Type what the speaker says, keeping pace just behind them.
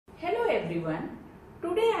everyone.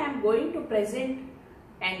 Today I am going to present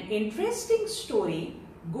an interesting story,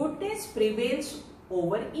 Goodness Prevails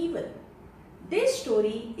Over Evil. This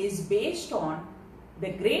story is based on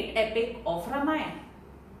the great epic of Ramayan.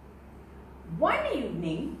 One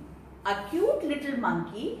evening, a cute little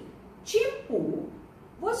monkey, Chimpu,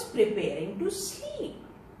 was preparing to sleep.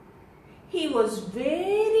 He was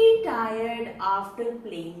very tired after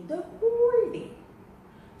playing the whole day.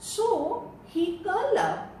 So he curled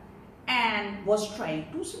up and was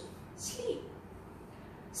trying to sleep.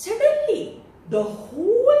 Suddenly, the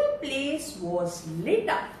whole place was lit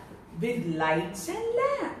up with lights and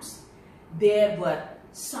lamps. There were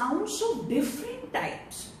sounds of different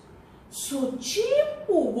types. So Chimpu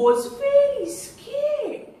was very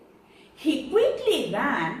scared. He quickly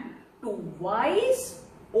ran to wise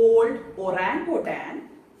old orangutan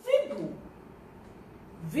Vibhu.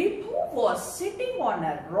 Vibhu was sitting on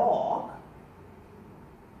a rock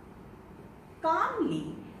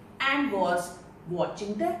calmly and was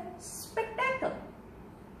watching the spectacle.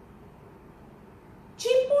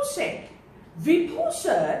 Chimpu said, "Vibhu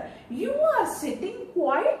sir, you are sitting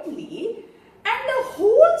quietly and the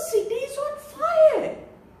whole city is on fire.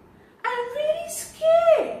 I am very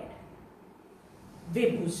scared."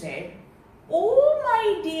 Vibhu said, "Oh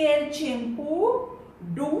my dear Chimpu,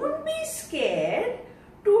 don't be scared.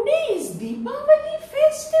 Today is Deepavali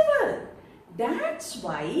festival. That's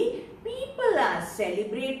why people are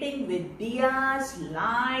celebrating with diyas,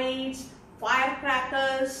 lights,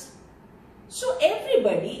 firecrackers. So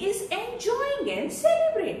everybody is enjoying and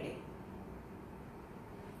celebrating."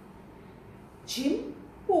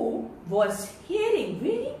 Chimpu was hearing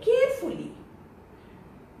very carefully.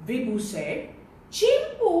 Vibhu said,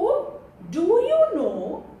 "Chimpu, do you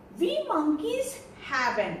know we monkeys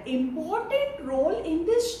have an important role in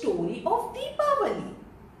the story of Deepavali?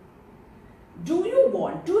 Do you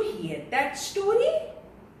want to hear that story?"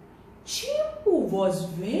 Chimpu was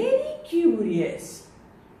very curious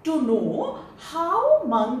to know how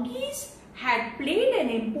monkeys had played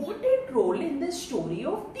an important role in the story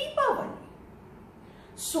of Deepavali.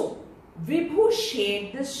 So, Vibhu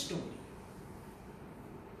shared the story.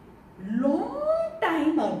 Long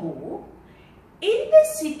time ago, in the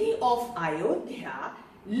city of Ayodhya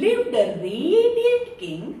lived a radiant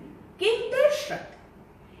king, King Dashrath.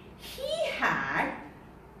 He had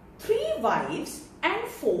 3 wives and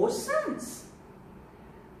 4 sons,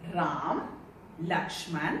 Ram,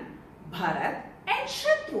 Lakshman, Bharat and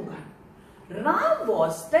Shatrughan. Ram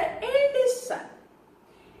was the eldest son.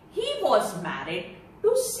 He was married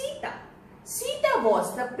to Sita. Sita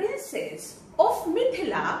was the princess of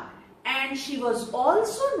Mithila and she was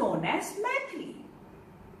also known as Maithili.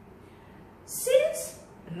 Since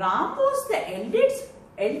Ram was the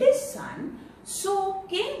eldest son, so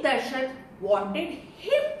King Dashrath wanted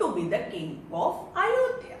him to be the king of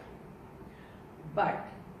Ayodhya. But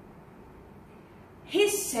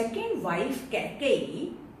his second wife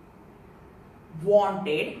Kaikeyi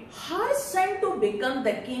wanted her son to become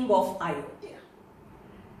the king of Ayodhya.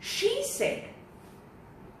 She said,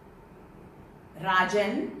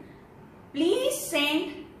 "Rajan, please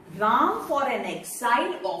send Ram for an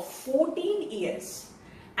exile of 14 years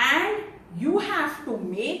and you have to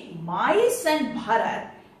make my son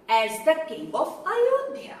Bharat as the king of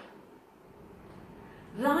Ayodhya."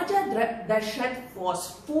 Raja Dashrath was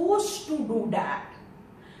forced to do that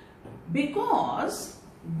because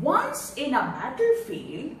once in a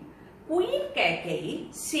battlefield, Queen Kaikeyi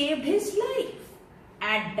saved his life.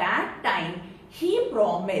 At that time, he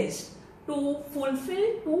promised to fulfill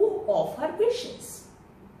 2 of her wishes.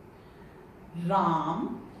 Ram,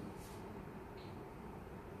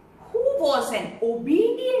 who was an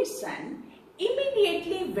obedient son,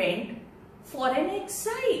 immediately went for an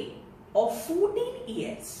exile of 14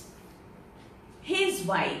 years. His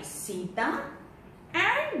wife Sita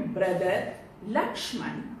and brother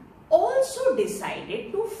Lakshman also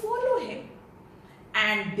decided to follow him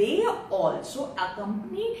and they also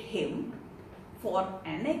accompanied him for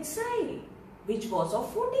an exile which was of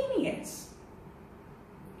 14 years.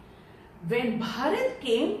 When Bharat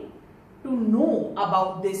came to know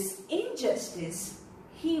about this injustice,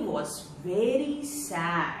 he was very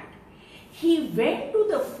sad. He went to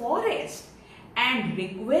the forest and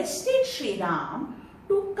requested Sriram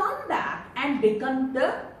to come back and become the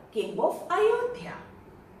king of Ayodhya.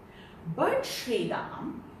 But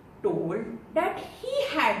Sriram told that he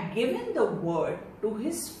had given the word to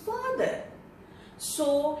his father,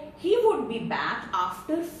 so he would be back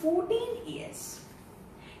after 14 years.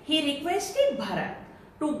 He requested Bharat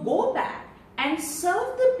to go back and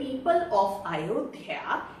serve the people of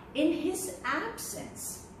Ayodhya in his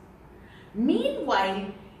absence.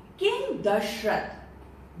 Meanwhile, King Dashrath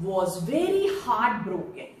was very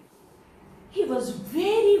heartbroken. He was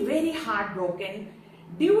very heartbroken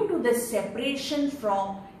due to the separation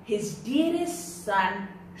from his dearest son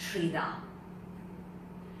Sriram.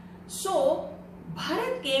 So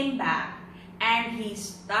Bharat came back and he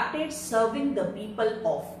started serving the people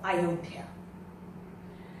of Ayodhya.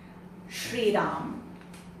 Sriram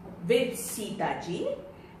with Sita ji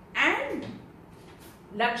and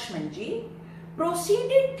Lakshman ji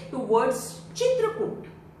proceeded towards Chitrakoot,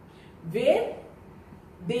 where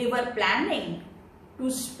they were planning to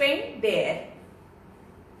spend their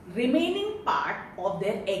remaining part of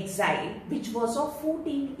their exile, which was of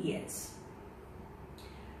 14 years.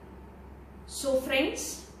 So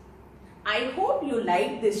friends, I hope you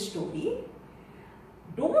like this story.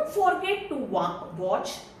 Don't forget to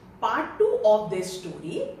watch part 2 of this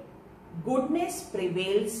story, Goodness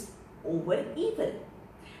Prevails over Evil.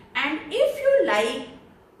 And if you like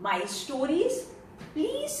my stories,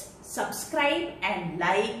 please subscribe and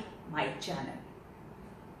like my channel.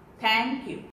 Thank you.